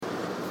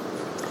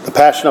The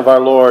Passion of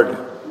our Lord,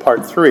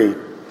 Part 3.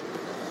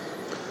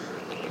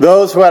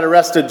 Those who had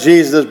arrested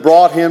Jesus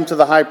brought him to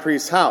the high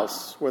priest's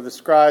house, where the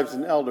scribes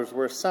and elders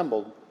were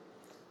assembled.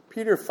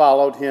 Peter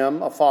followed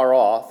him afar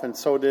off, and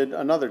so did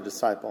another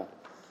disciple.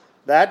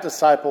 That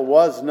disciple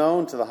was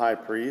known to the high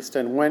priest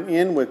and went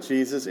in with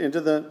Jesus into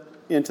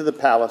the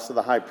palace of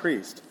the high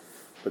priest.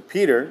 But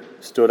Peter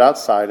stood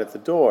outside at the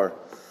door.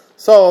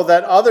 So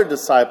that other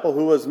disciple,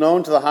 who was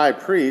known to the high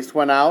priest,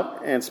 went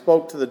out and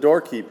spoke to the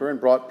doorkeeper and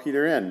brought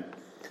Peter in.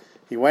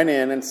 He went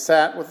in and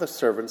sat with the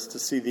servants to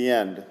see the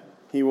end.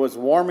 He was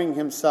warming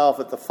himself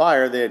at the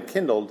fire they had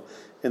kindled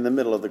in the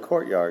middle of the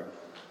courtyard.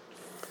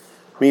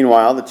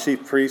 Meanwhile, the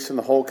chief priests and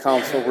the whole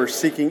council were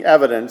seeking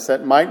evidence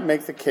that might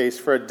make the case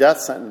for a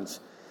death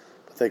sentence,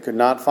 but they could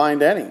not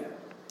find any.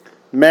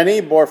 Many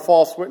bore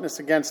false witness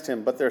against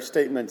him, but their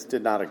statements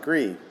did not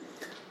agree.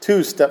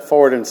 Two stepped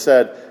forward and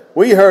said,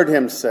 "We heard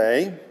him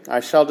say,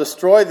 'I shall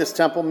destroy this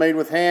temple made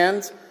with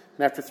hands,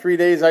 and after 3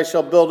 days I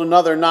shall build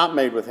another not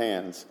made with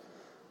hands.'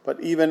 But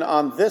even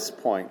on this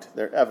point,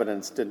 their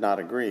evidence did not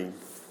agree."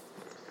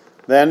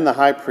 Then the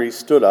high priest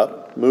stood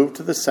up, moved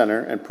to the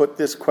center, and put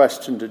this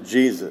question to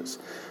Jesus: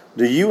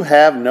 "Do you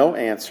have no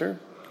answer?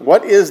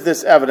 What is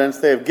this evidence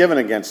they have given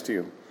against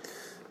you?"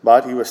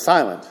 But he was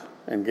silent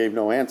and gave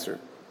no answer.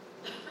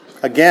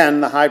 Again,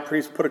 the high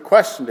priest put a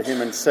question to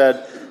him and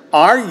said,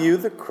 "Are you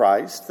the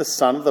Christ, the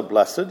Son of the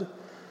Blessed?"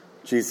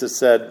 Jesus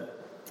said,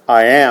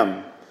 "I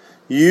am.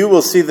 You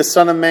will see the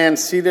Son of Man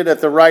seated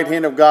at the right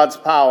hand of God's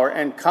power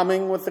and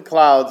coming with the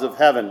clouds of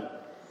heaven."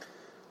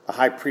 The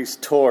high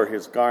priest tore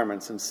his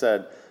garments and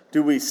said,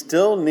 "Do we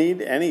still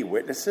need any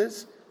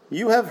witnesses?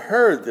 You have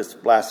heard this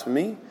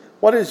blasphemy.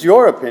 What is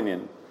your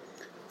opinion?"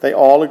 They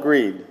all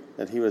agreed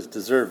that he was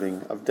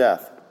deserving of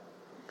death.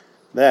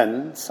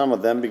 Then some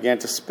of them began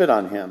to spit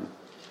on him.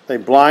 They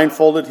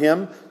blindfolded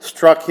him,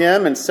 struck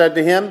him, and said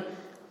to him,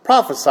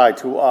 "Prophesy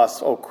to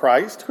us, O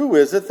Christ, who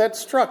is it that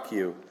struck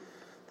you?"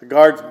 The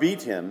guards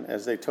beat him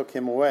as they took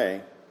him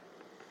away.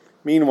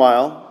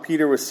 Meanwhile,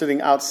 Peter was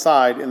sitting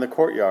outside in the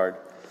courtyard.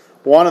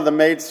 One of the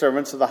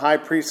maidservants of the high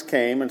priest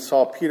came and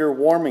saw Peter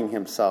warming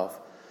himself.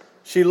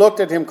 She looked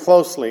at him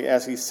closely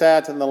as he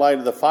sat in the light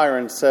of the fire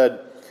and said,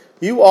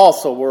 "You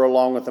also were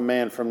along with the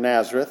man from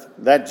Nazareth,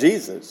 that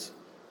Jesus."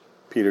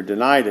 Peter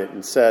denied it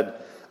and said,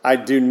 "I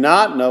do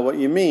not know what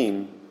you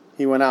mean."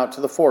 He went out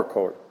to the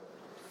forecourt.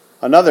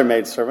 Another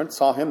maidservant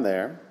saw him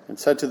there and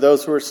said to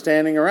those who were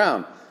standing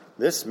around,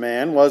 "This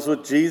man was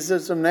with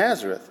Jesus of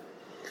Nazareth."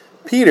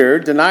 Peter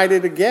denied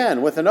it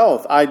again with an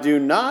oath, "I do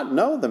not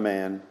know the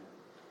man."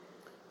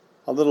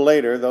 A little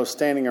later, those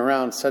standing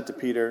around said to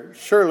Peter,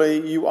 "Surely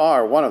you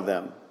are one of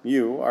them.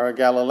 You are a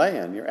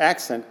Galilean. Your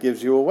accent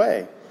gives you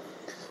away."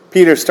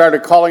 Peter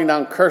started calling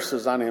down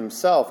curses on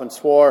himself and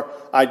swore,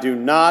 "I do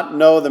not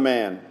know the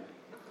man."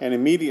 And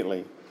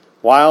immediately,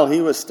 while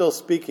he was still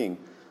speaking,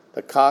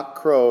 the cock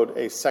crowed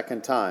a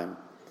second time,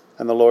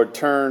 and the Lord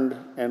turned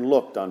and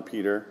looked on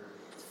Peter.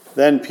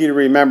 Then Peter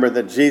remembered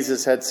that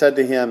Jesus had said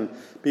to him,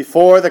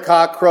 "Before the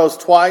cock crows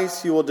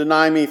twice, you will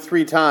deny me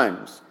 3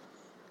 times."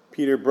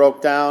 Peter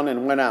broke down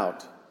and went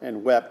out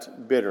and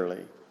wept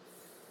bitterly.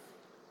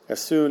 As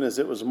soon as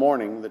it was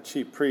morning, the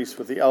chief priests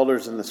with the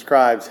elders and the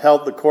scribes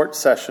held the court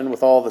session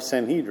with all the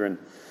Sanhedrin.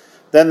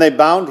 Then they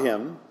bound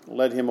him,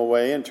 led him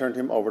away, and turned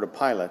him over to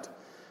Pilate.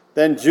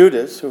 Then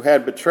Judas, who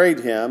had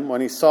betrayed him,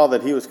 when he saw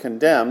that he was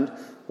condemned,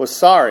 was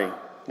sorry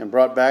and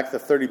brought back the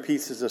 30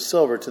 pieces of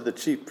silver to the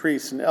chief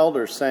priests and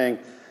elders, saying,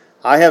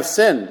 "I have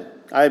sinned.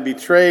 I have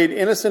betrayed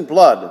innocent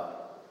blood."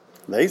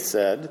 They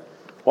said,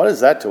 "What is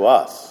that to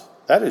us?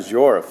 That is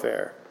your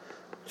affair."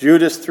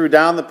 Judas threw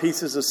down the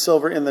pieces of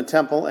silver in the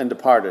temple and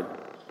departed.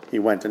 He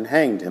went and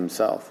hanged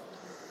himself.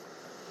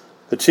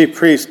 The chief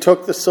priest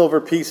took the silver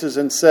pieces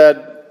and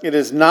said, "It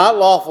is not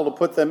lawful to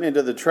put them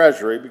into the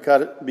treasury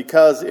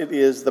because it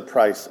is the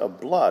price of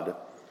blood."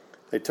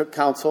 They took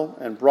counsel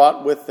and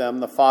brought with them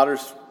the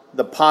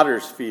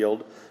potter's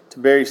field to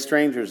bury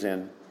strangers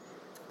in.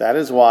 That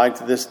is why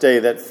to this day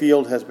that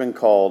field has been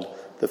called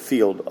the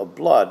field of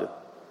blood.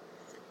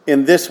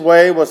 In this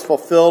way was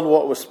fulfilled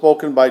what was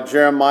spoken by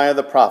Jeremiah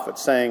the prophet,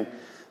 saying,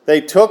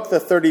 "They took the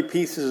 30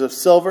 pieces of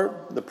silver,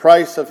 the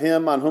price of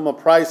him on whom a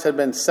price had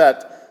been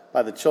set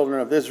by the children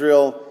of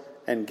Israel,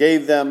 and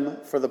gave them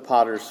for the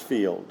potter's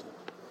field."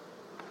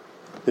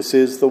 This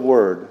is the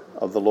word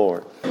of the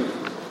Lord.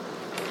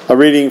 A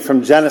reading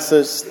from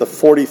Genesis, the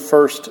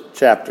 41st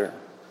chapter.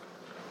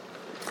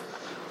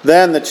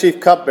 Then the chief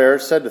cupbearer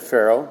said to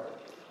Pharaoh,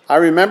 "I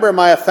remember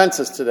my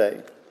offenses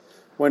today.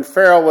 When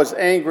Pharaoh was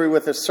angry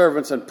with his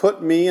servants and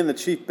put me and the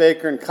chief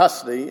baker in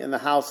custody in the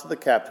house of the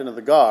captain of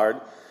the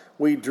guard,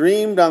 we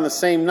dreamed on the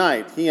same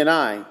night, he and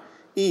I,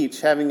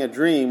 each having a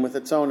dream with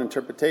its own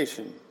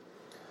interpretation.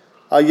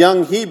 A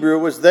young Hebrew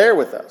was there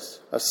with us,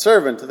 a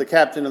servant to the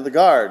captain of the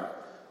guard.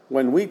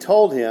 When we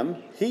told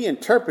him, he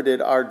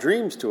interpreted our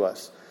dreams to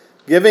us,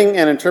 giving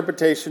an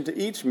interpretation to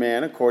each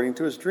man according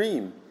to his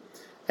dream.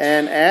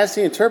 And as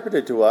he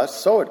interpreted to us,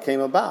 so it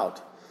came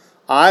about.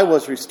 I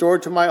was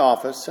restored to my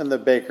office, and the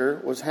baker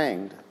was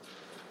hanged.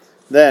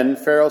 Then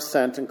Pharaoh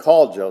sent and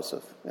called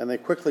Joseph, and they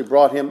quickly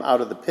brought him out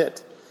of the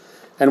pit.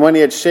 And when he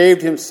had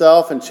shaved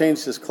himself and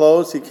changed his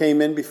clothes, he came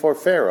in before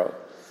Pharaoh.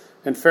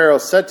 And Pharaoh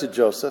said to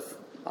Joseph,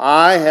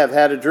 I have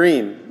had a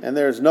dream, and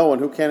there is no one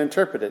who can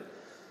interpret it.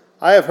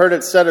 I have heard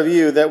it said of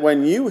you that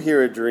when you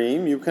hear a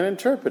dream, you can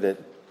interpret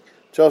it.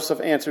 Joseph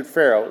answered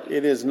Pharaoh,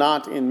 It is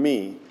not in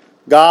me.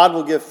 God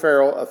will give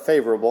Pharaoh a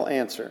favorable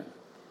answer.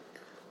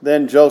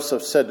 Then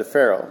Joseph said to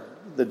Pharaoh,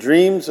 The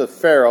dreams of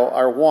Pharaoh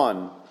are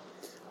one.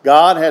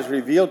 God has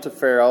revealed to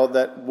Pharaoh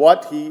that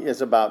what he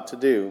is about to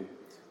do.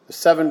 The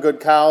 7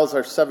 good cows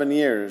are 7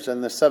 years,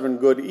 and the 7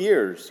 good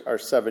ears are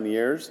 7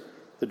 years.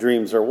 The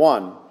dreams are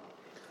one.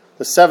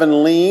 The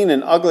 7 lean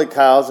and ugly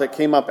cows that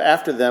came up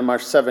after them are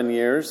 7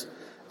 years,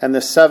 and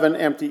the 7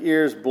 empty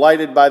ears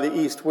blighted by the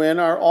east wind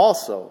are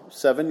also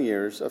 7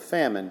 years of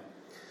famine.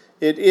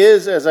 It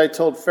is as I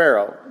told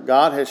Pharaoh.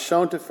 God has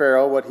shown to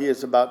Pharaoh what he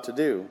is about to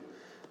do.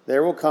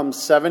 There will come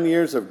 7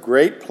 years of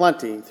great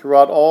plenty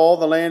throughout all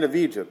the land of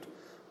Egypt,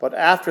 but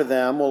after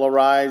them will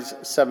arise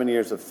 7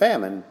 years of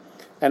famine,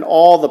 and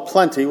all the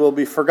plenty will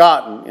be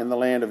forgotten in the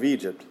land of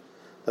Egypt.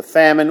 The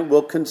famine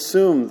will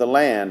consume the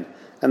land,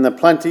 and the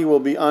plenty will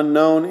be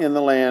unknown in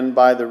the land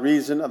by the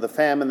reason of the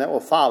famine that will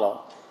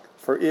follow,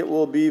 for it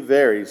will be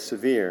very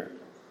severe.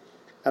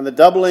 And the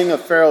doubling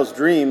of Pharaoh's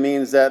dream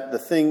means that the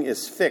thing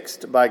is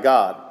fixed by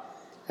God,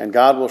 and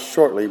God will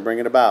shortly bring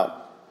it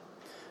about.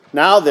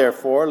 Now,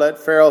 therefore, let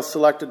Pharaoh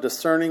select a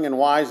discerning and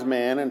wise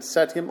man and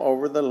set him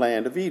over the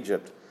land of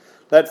Egypt.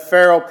 Let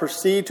Pharaoh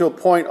proceed to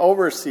appoint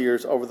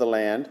overseers over the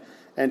land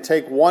and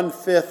take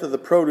 1/5 of the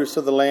produce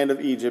of the land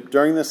of Egypt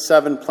during the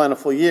 7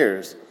 plentiful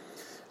years.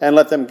 And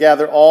let them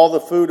gather all the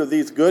food of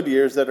these good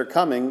years that are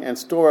coming and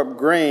store up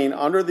grain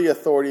under the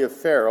authority of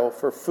Pharaoh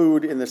for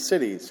food in the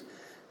cities,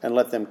 and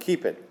let them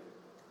keep it.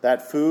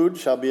 That food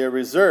shall be a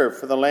reserve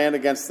for the land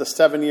against the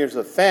 7 years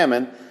of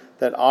famine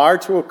that are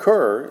to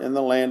occur in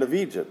the land of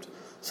Egypt,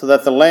 so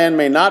that the land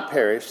may not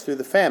perish through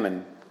the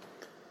famine.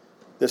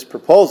 This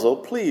proposal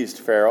pleased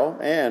Pharaoh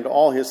and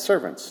all his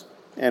servants.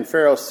 And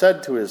Pharaoh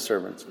said to his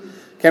servants,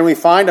 Can we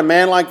find a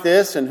man like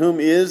this in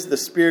whom is the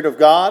Spirit of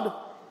God?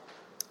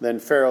 Then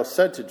Pharaoh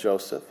said to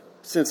Joseph,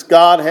 Since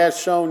God has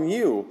shown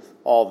you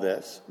all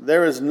this,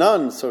 there is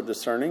none so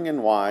discerning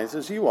and wise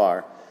as you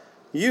are.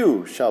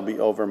 You shall be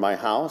over my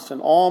house,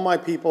 and all my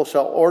people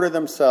shall order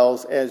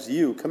themselves as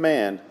you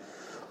command.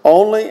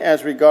 Only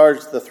as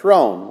regards the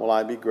throne will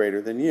I be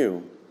greater than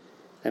you.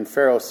 And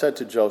Pharaoh said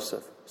to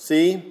Joseph,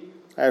 See,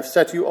 I have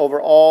set you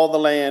over all the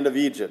land of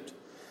Egypt.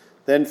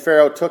 Then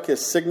Pharaoh took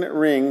his signet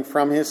ring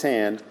from his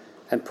hand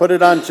and put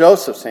it on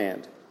Joseph's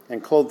hand,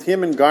 and clothed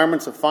him in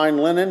garments of fine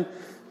linen,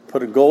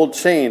 put a gold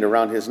chain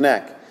around his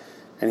neck.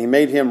 And he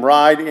made him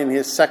ride in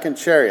his 2nd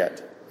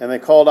chariot. And they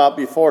called out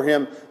before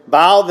him,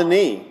 Bow the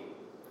knee.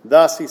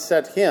 Thus he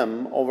set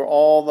him over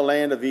all the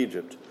land of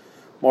Egypt.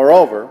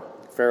 Moreover,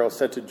 Pharaoh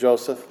said to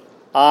Joseph,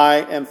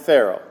 I am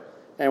Pharaoh,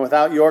 and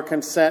without your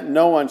consent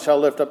no one shall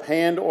lift up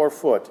hand or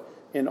foot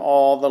in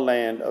all the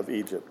land of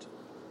Egypt.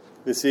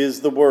 This is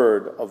the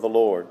word of the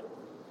Lord.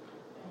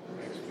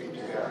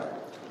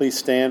 Please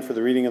stand for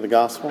the reading of the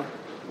gospel.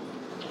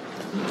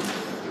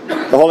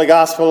 The Holy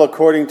Gospel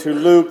according to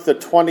Luke, the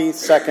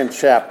 22nd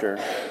chapter.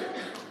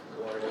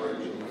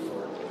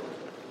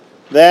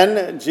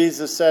 Then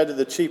Jesus said to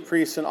the chief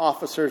priests and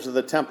officers of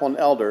the temple and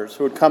elders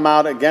who had come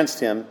out against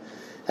him,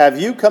 Have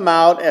you come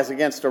out as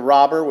against a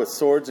robber with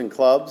swords and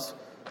clubs?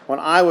 When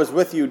I was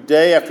with you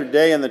day after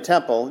day in the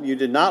temple, you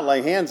did not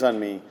lay hands on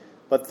me,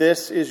 but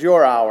this is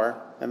your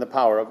hour and the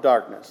power of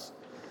darkness.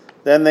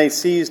 Then they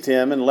seized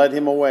him and led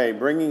him away,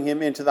 bringing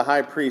him into the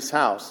high priest's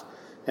house,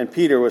 and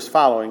Peter was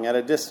following at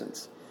a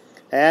distance.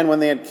 And when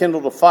they had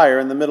kindled a fire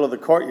in the middle of the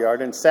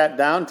courtyard and sat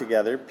down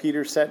together,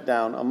 Peter sat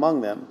down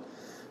among them.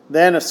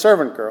 Then a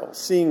servant girl,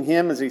 seeing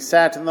him as he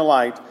sat in the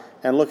light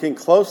and looking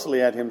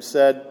closely at him,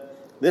 said,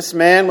 This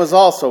man was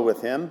also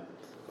with him.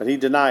 But he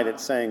denied it,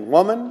 saying,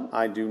 Woman,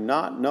 I do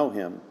not know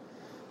him.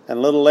 And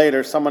a little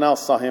later, someone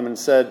else saw him and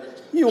said,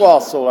 You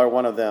also are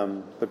one of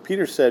them. But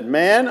Peter said,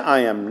 Man, I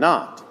am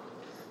not.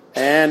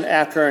 And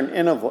after an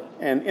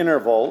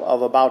interval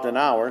of about an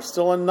hour,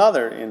 still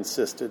another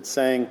insisted,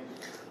 saying,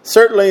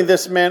 Certainly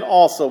this man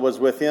also was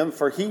with him,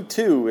 for he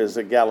too is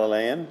a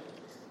Galilean.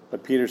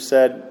 But Peter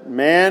said,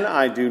 Man,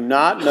 I do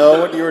not know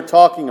what you are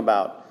talking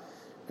about.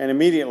 And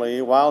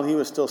immediately, while he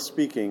was still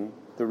speaking,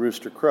 the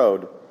rooster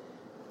crowed.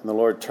 And the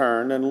Lord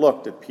turned and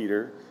looked at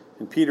Peter.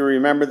 And Peter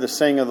remembered the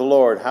saying of the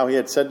Lord, how he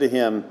had said to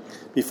him,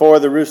 Before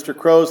the rooster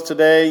crows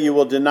today, you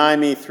will deny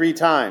me 3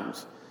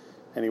 times.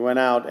 And he went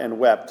out and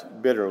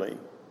wept bitterly.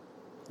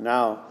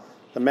 Now,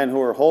 the men who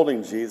were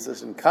holding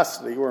Jesus in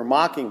custody were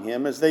mocking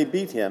him as they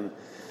beat him.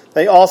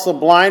 They also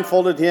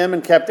blindfolded him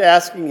and kept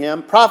asking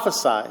him,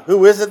 Prophesy,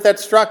 who is it that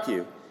struck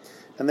you?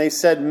 And they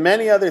said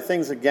many other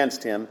things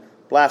against him,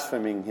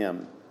 blaspheming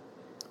him.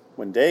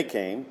 When day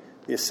came,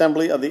 the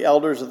assembly of the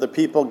elders of the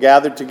people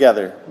gathered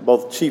together,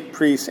 both chief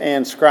priests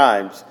and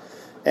scribes.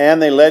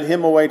 And they led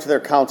him away to their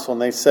council,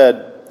 and they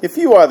said, If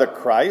you are the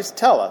Christ,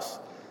 tell us.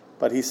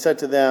 But he said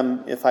to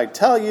them, If I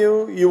tell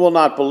you, you will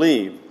not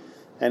believe.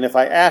 And if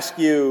I ask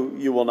you,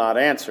 you will not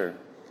answer.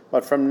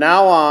 But from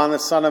now on, the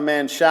Son of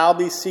Man shall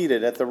be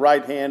seated at the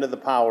right hand of the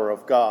power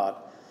of God."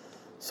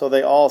 So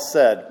they all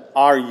said,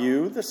 "Are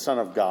you the Son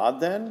of God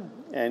then?"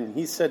 And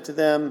he said to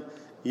them,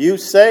 "You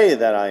say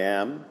that I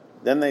am."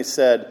 Then they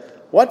said,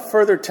 "What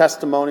further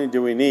testimony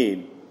do we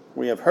need?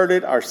 We have heard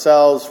it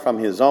ourselves from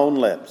his own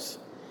lips."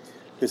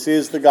 This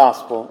is the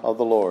gospel of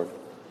the Lord.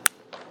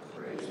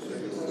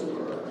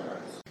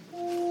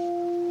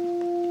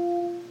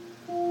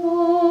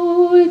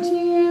 Oh,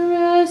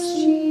 dearest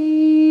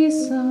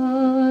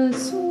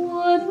Jesus,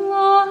 what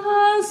law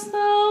hast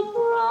thou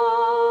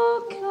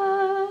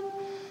broken,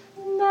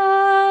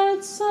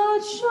 that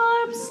such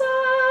sharp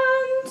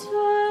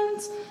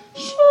sentence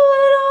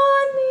should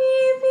on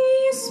thee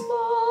be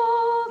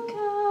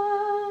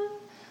spoken?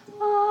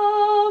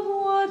 Of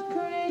what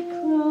great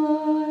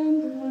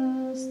crime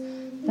hast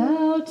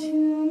thou to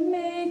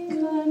make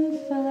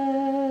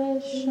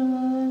confession?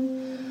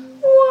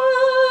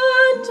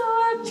 What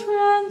dark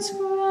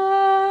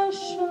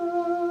transgression?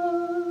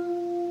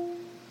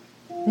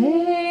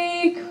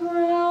 They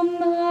crown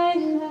thy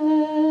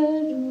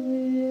head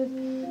with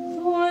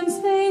thorns,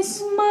 they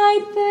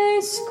smite,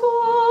 they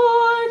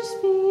scourge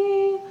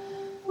thee,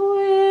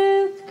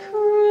 with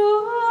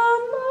cruel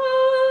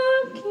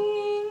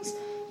mockings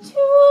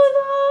to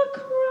the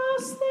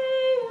cross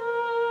they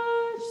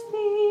urge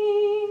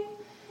thee.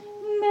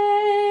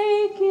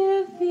 They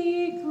give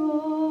thee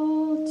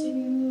gold to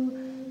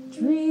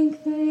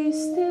drink, they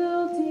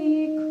still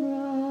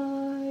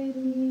decry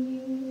thee.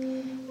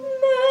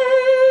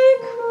 They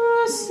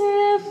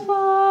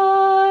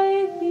crucify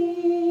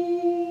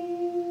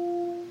thee.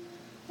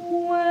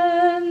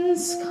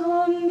 Whence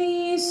come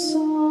these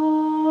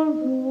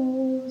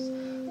sorrows?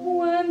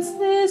 Whence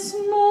this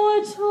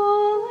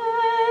mortal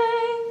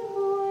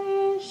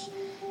anguish?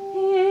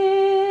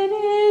 It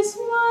is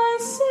my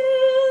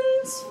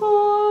sins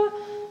for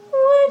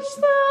which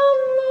thou,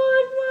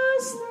 Lord,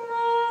 must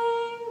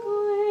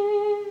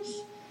languish.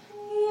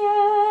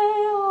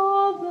 Yea,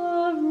 all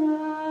the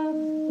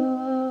wrath, the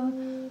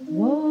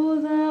woe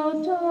thou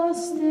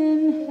dost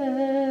inherit,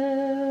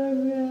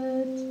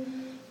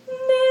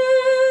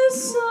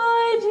 this I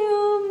do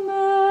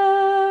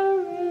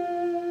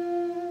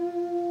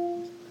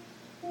merit.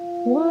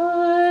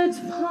 What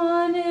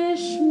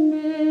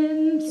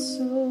punishment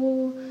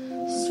so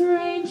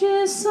strange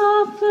is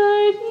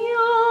suffered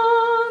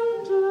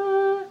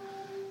yonder?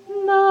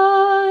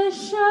 The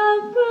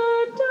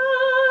shepherd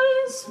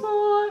dies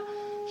for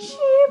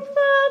sheep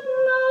that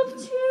love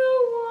to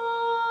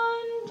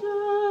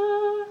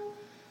wander.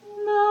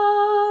 The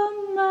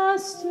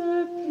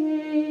master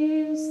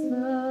pays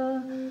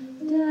the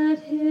debt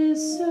his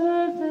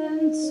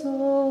servants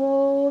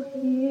owe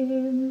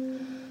him,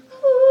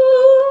 who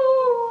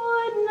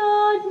would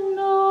not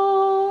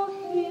know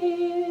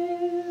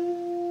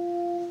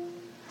him.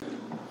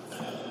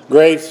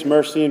 Grace,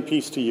 mercy, and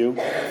peace to you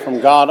from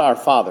God our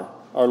Father,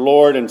 our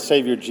Lord and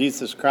Savior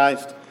Jesus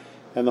Christ,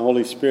 and the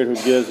Holy Spirit who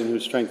gives and who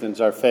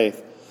strengthens our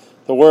faith.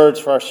 The words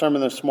for our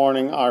sermon this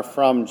morning are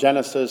from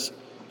Genesis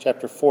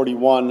chapter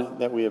 41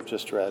 that we have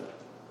just read.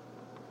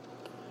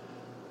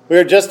 We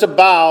are just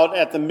about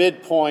at the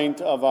midpoint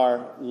of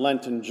our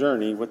Lenten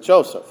journey with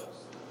Joseph.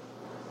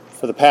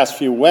 For the past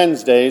few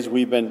Wednesdays,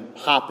 we've been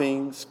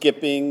hopping,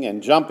 skipping,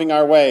 and jumping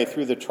our way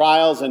through the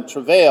trials and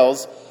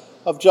travails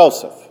of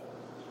Joseph.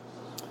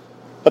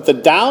 But the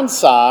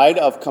downside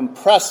of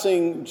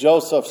compressing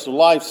Joseph's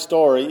life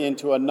story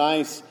into a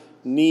nice,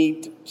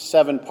 neat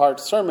 7-part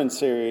sermon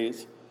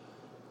series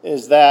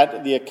is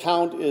that the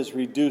account is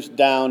reduced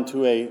down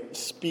to a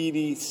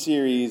speedy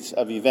series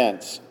of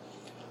events.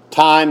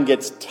 Time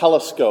gets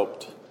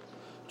telescoped.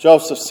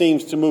 Joseph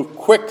seems to move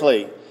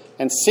quickly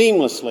and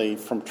seamlessly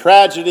from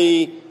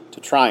tragedy to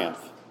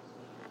triumph.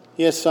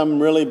 He has some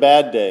really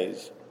bad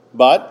days,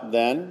 but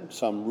then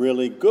some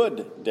really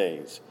good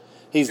days.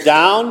 He's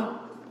down,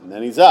 and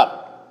then he's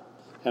up.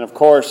 And of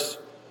course,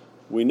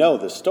 we know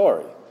the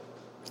story.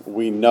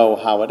 We know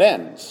how it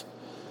ends.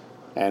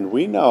 And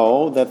we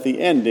know that the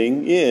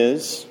ending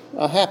is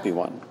a happy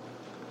one.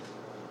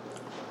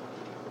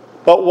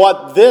 But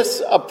what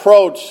this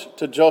approach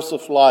to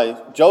Joseph's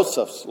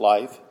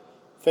life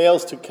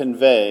fails to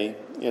convey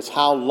is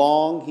how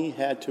long he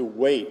had to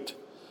wait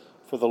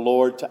for the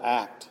Lord to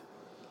act.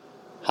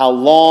 How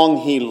long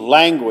he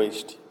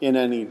languished in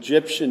an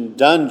Egyptian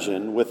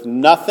dungeon with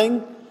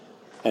nothing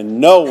and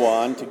no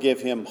one to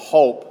give him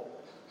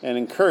hope and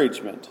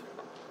encouragement.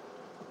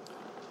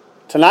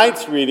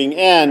 Tonight's reading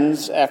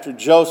ends after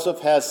Joseph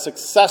has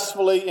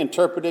successfully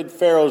interpreted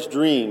Pharaoh's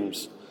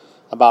dreams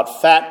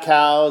about fat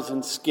cows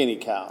and skinny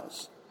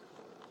cows.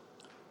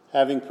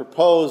 Having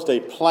proposed a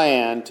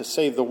plan to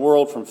save the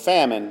world from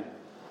famine,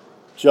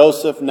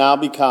 Joseph now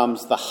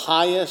becomes the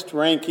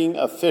highest-ranking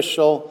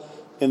official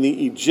in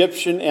the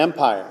Egyptian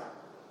empire.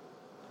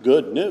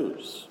 Good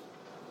news.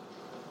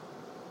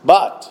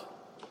 But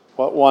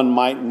what one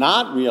might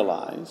not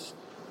realize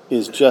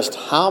is just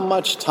how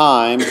much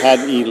time had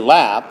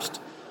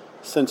elapsed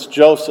since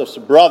Joseph's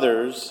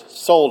brothers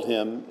sold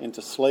him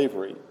into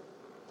slavery.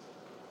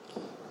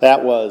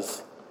 That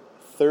was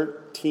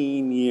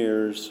 13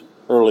 years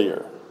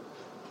earlier.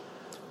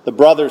 The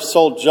brothers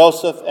sold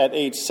Joseph at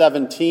age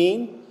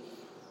 17,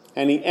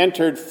 and he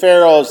entered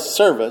Pharaoh's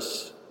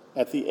service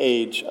at the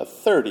age of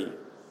 30.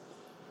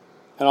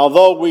 And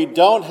although we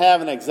don't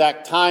have an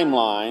exact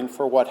timeline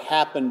for what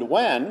happened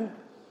when,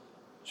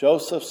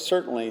 Joseph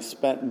certainly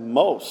spent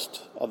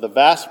most of the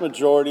vast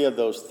majority of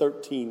those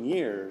 13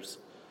 years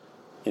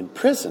in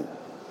prison.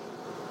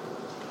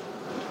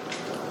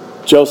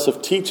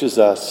 Joseph teaches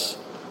us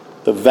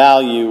the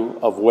value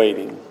of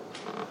waiting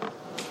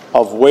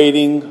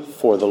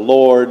for the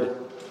Lord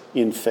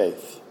in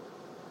faith.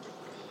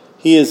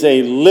 He is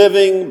a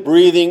living,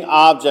 breathing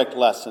object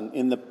lesson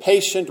in the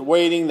patient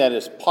waiting that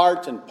is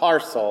part and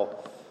parcel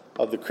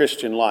of the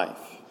Christian life.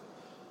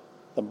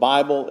 The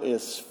Bible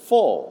is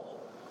full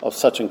of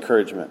such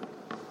encouragement.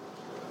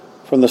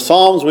 From the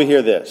Psalms we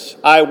hear this: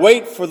 I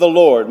wait for the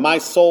Lord, my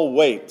soul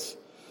waits.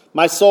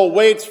 My soul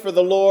waits for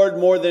the Lord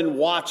more than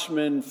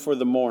watchmen for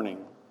the morning.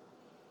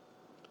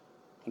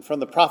 And from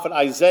the prophet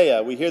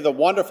Isaiah we hear the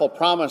wonderful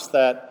promise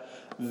that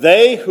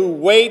they who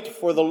wait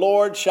for the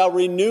Lord shall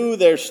renew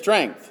their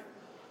strength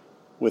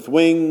with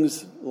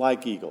wings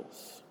like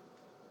eagles.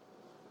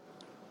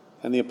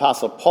 And the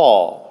Apostle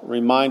Paul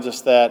reminds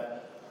us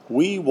that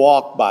we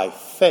walk by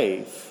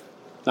faith,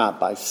 not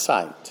by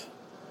sight.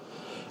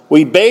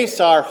 We base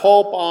our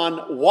hope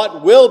on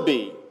what will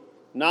be,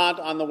 not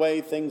on the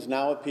way things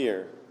now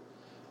appear.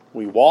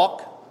 We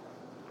walk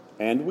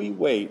and we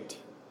wait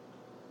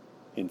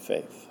in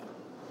faith.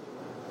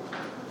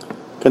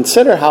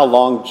 Consider how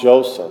long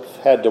Joseph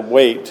had to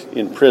wait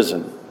in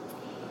prison.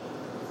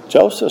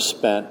 Joseph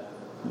spent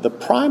the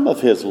prime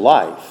of his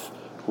life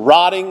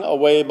rotting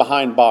away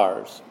behind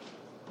bars,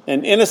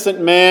 an innocent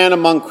man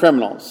among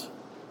criminals.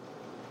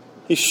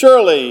 He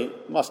surely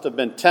must have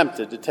been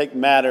tempted to take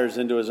matters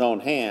into his own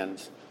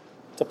hands,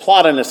 to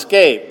plot an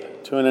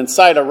escape, to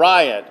incite a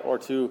riot, or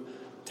to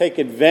take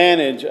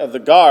advantage of the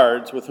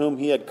guards with whom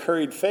he had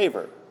curried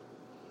favor.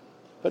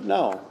 But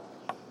no,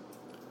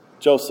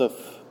 Joseph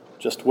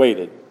just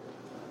waited.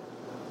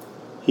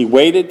 He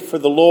waited for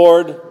the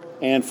Lord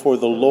and for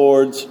the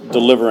Lord's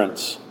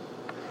deliverance.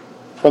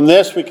 From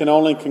this we can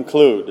only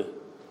conclude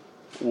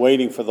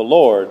waiting for the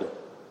Lord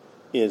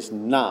is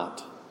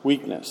not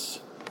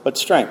weakness, but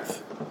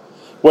strength.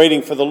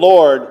 Waiting for the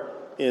Lord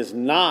is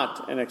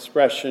not an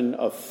expression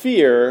of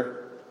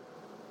fear,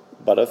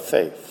 but of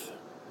faith.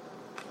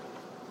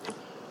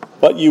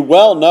 But you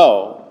well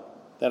know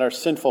that our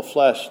sinful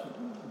flesh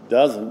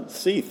doesn't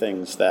see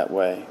things that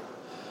way.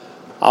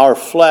 Our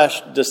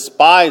flesh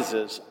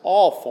despises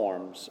all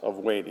forms of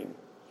waiting.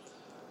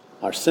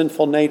 Our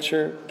sinful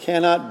nature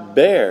cannot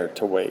bear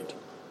to wait.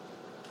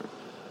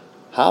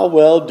 How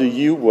well do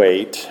you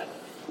wait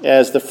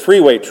as the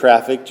freeway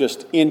traffic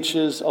just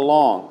inches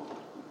along?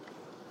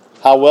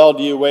 How well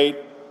do you wait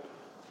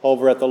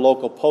over at the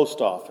local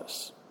post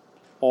office,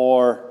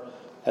 or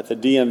at the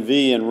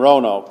DMV in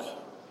Roanoke,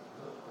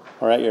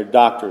 or at your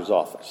doctor's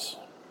office?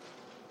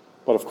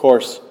 But of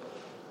course,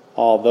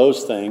 all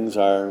those things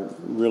are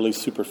really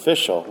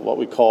superficial, what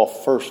we call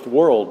first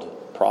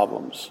world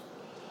problems.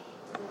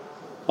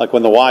 Like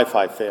when the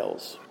Wi-Fi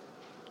fails,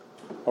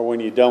 or when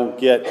you don't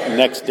get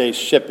next day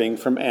shipping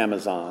from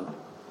Amazon.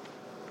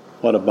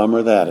 What a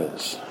bummer that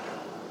is.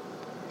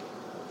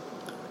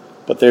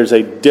 But there's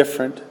a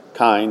different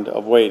kind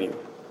of waiting.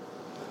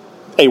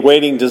 A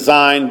waiting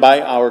designed by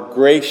our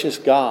gracious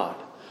God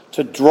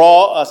to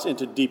draw us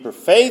into deeper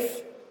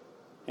faith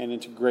and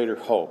into greater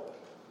hope.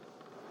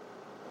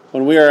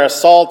 When we are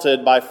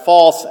assaulted by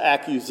false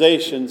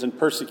accusations and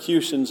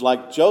persecutions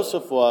like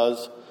Joseph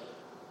was,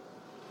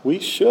 we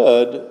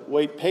should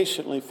wait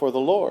patiently for the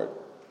Lord.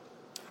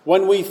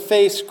 When we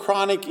face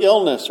chronic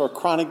illness or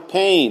chronic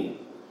pain,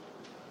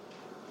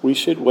 we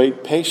should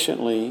wait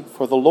patiently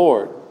for the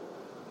Lord.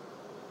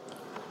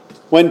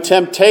 When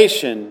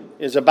temptation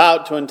is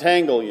about to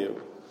entangle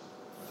you,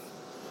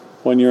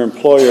 when your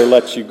employer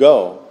lets you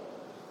go,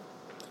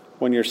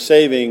 when your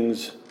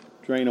savings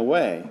drain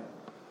away,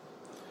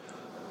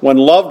 when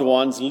loved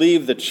ones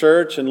leave the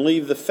church and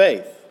leave the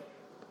faith,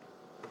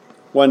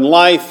 when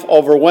life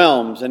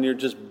overwhelms and you're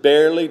just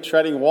barely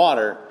treading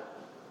water,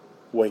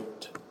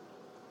 wait.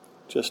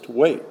 Just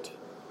wait.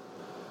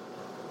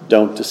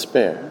 Don't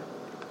despair.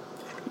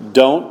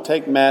 Don't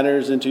take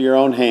matters into your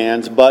own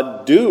hands,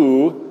 but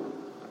do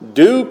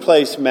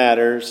place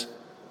matters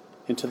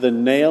into the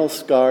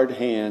nail-scarred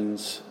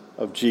hands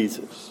of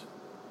Jesus.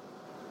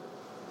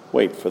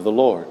 Wait for the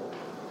Lord.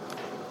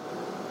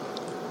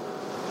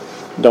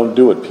 Don't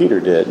do what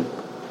Peter did.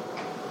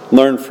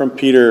 Learn from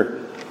Peter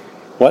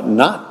what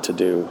not to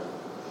do.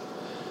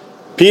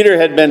 Peter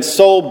had been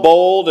so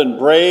bold and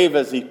brave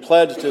as he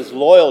pledged his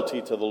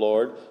loyalty to the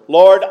Lord.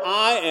 Lord,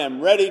 I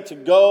am ready to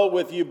go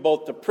with you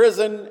both to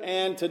prison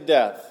and to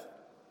death.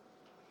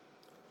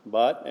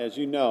 But, as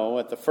you know,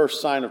 at the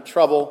first sign of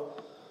trouble,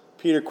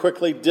 Peter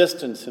quickly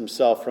distanced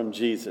himself from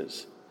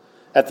Jesus.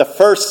 At the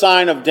first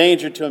sign of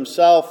danger to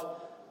himself,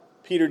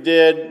 Peter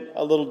did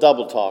a little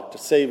double talk to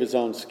save his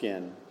own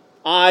skin.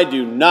 I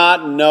do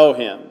not know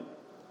him.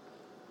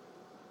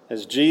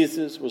 as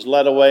Jesus was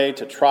led away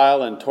to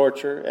trial and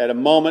torture, at a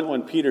moment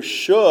when Peter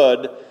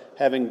should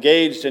have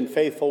engaged in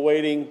faithful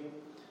waiting,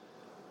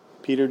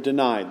 Peter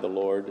denied the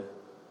Lord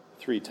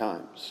 3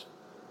 times.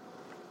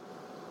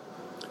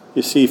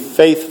 You see,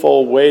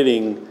 faithful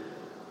waiting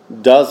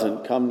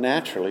doesn't come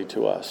naturally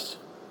to us.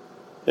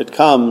 It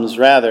comes,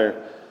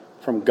 rather,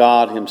 from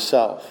God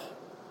himself.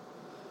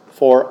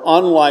 For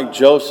unlike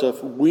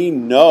Joseph, we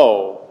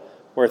know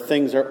where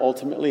things are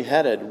ultimately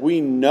headed.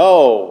 We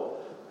know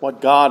what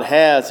God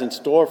has in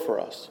store for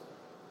us.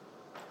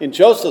 In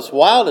Joseph's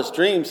wildest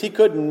dreams, he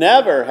could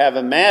never have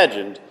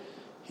imagined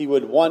he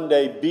would one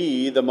day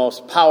be the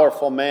most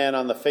powerful man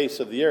on the face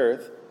of the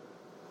earth,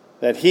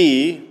 that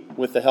he,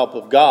 with the help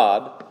of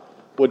God,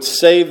 would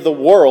save the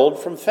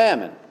world from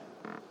famine.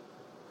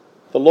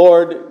 The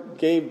Lord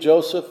gave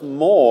Joseph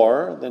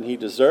more than he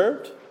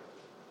deserved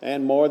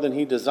and more than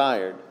he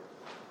desired.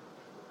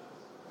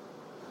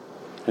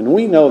 And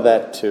we know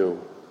that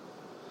too.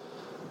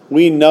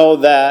 We know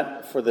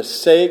that for the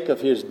sake of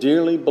his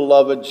dearly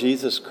beloved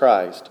Jesus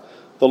Christ,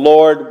 the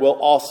Lord will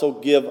also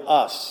give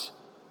us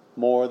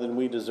more than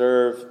we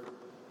deserve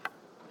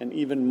and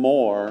even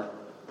more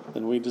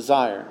than we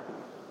desire.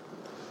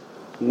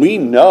 We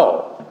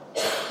know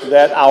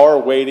that our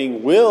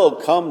waiting will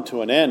come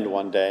to an end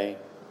one day,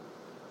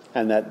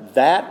 and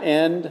that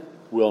end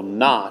will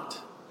not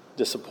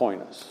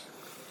disappoint us.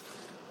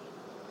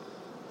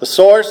 The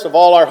source of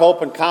all our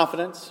hope and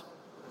confidence,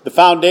 the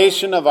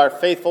foundation of our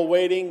faithful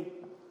waiting,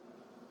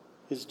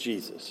 is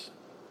Jesus.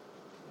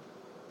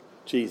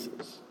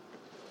 Jesus.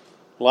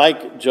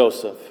 Like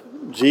Joseph,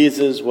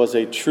 Jesus was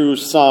a true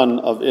son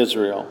of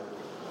Israel.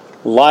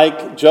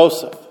 Like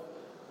Joseph,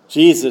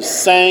 Jesus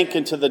sank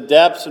into the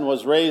depths and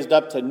was raised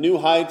up to new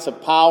heights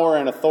of power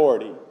and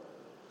authority.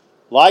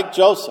 Like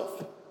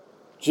Joseph,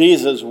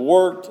 Jesus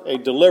worked a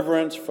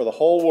deliverance for the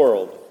whole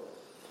world,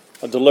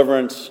 a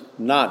deliverance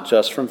not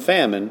just from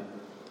famine,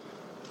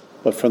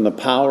 but from the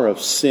power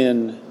of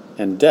sin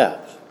and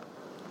death.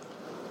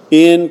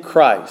 In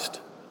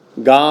Christ,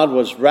 God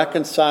was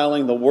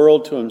reconciling the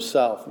world to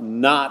himself,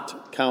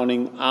 not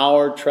counting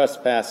our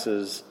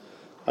trespasses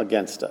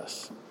against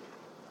us.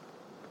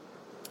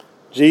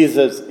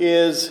 Jesus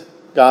is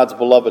God's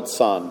beloved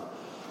Son,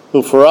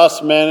 who for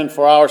us men and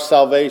for our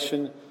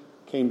salvation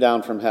came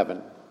down from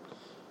heaven.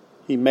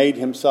 He made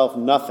himself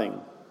nothing,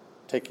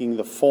 taking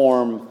the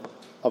form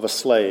of a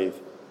slave,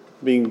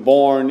 being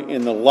born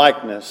in the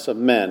likeness of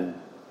men.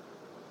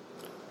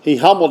 He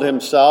humbled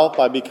himself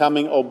by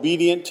becoming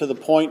obedient to the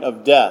point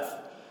of death,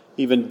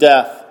 even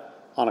death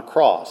on a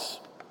cross,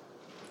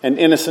 an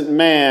innocent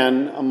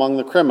man among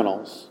the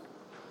criminals.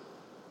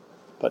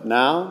 But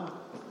now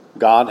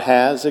God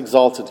has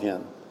exalted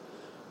him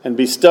and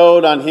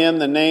bestowed on him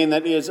the name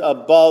that is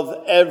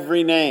above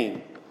every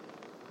name,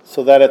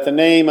 so that at the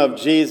name of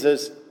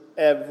Jesus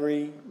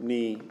every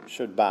knee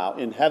should bow,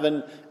 in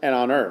heaven and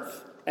on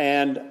earth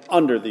and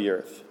under the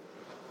earth,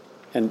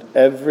 and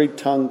every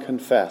tongue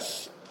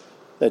confess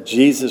that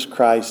Jesus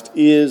Christ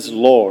is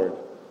Lord,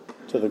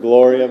 to the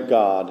glory of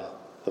God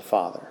the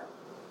Father.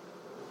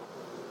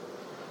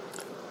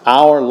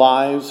 Our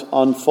lives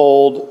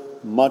unfold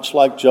much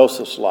like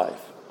Joseph's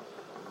life.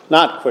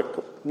 Not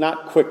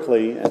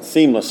quickly and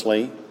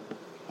seamlessly,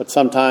 but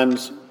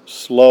sometimes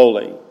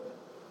slowly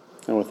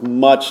and with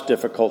much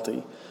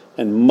difficulty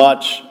and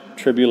much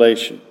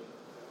tribulation.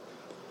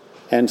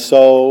 And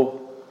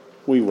so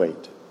we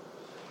wait.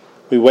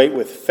 We wait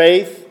with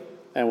faith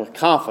and with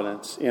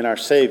confidence in our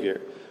Savior.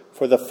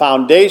 For the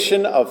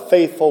foundation of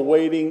faithful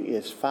waiting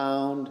is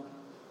found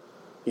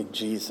in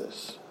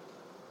Jesus.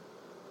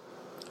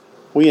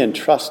 We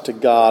entrust to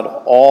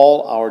God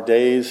all our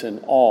days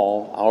and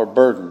all our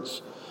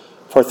burdens.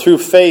 For through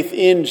faith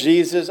in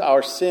Jesus,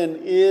 our sin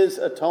is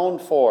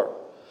atoned for.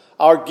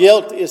 Our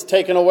guilt is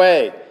taken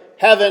away.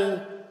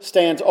 Heaven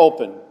stands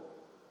open.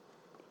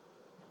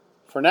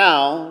 For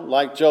now,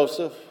 like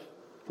Joseph,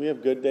 we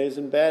have good days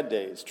and bad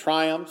days,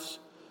 triumphs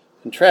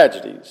and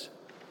tragedies.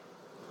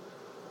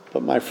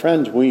 But my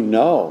friends, we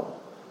know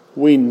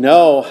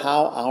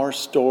how our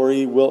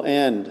story will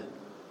end,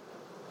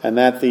 and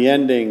that the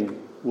ending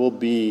will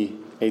be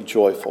a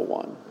joyful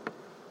one.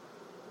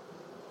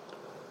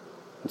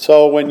 And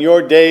so when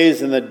your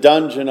days in the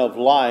dungeon of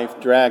life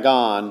drag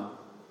on,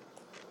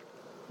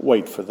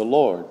 wait for the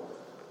Lord.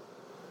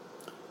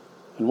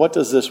 And what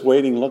does this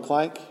waiting look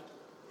like?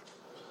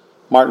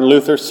 Martin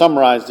Luther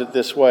summarized it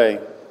this way.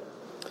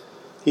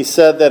 He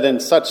said that in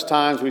such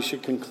times we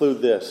should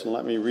conclude this, and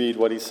let me read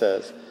what he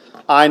says.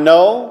 I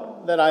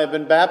know that I have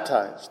been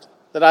baptized,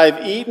 that I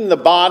have eaten the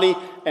body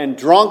and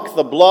drunk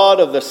the blood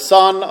of the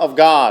Son of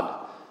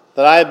God,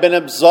 that I have been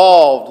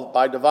absolved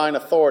by divine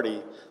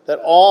authority, that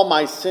all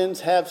my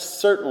sins have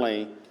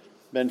certainly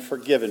been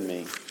forgiven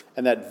me,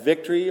 and that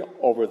victory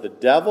over the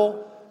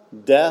devil,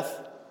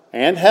 death,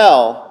 and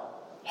hell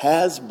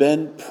has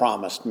been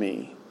promised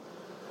me.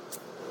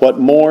 What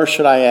more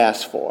should I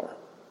ask for?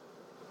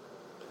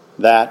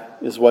 That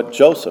is what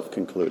Joseph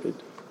concluded.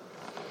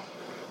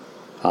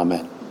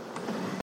 Amen.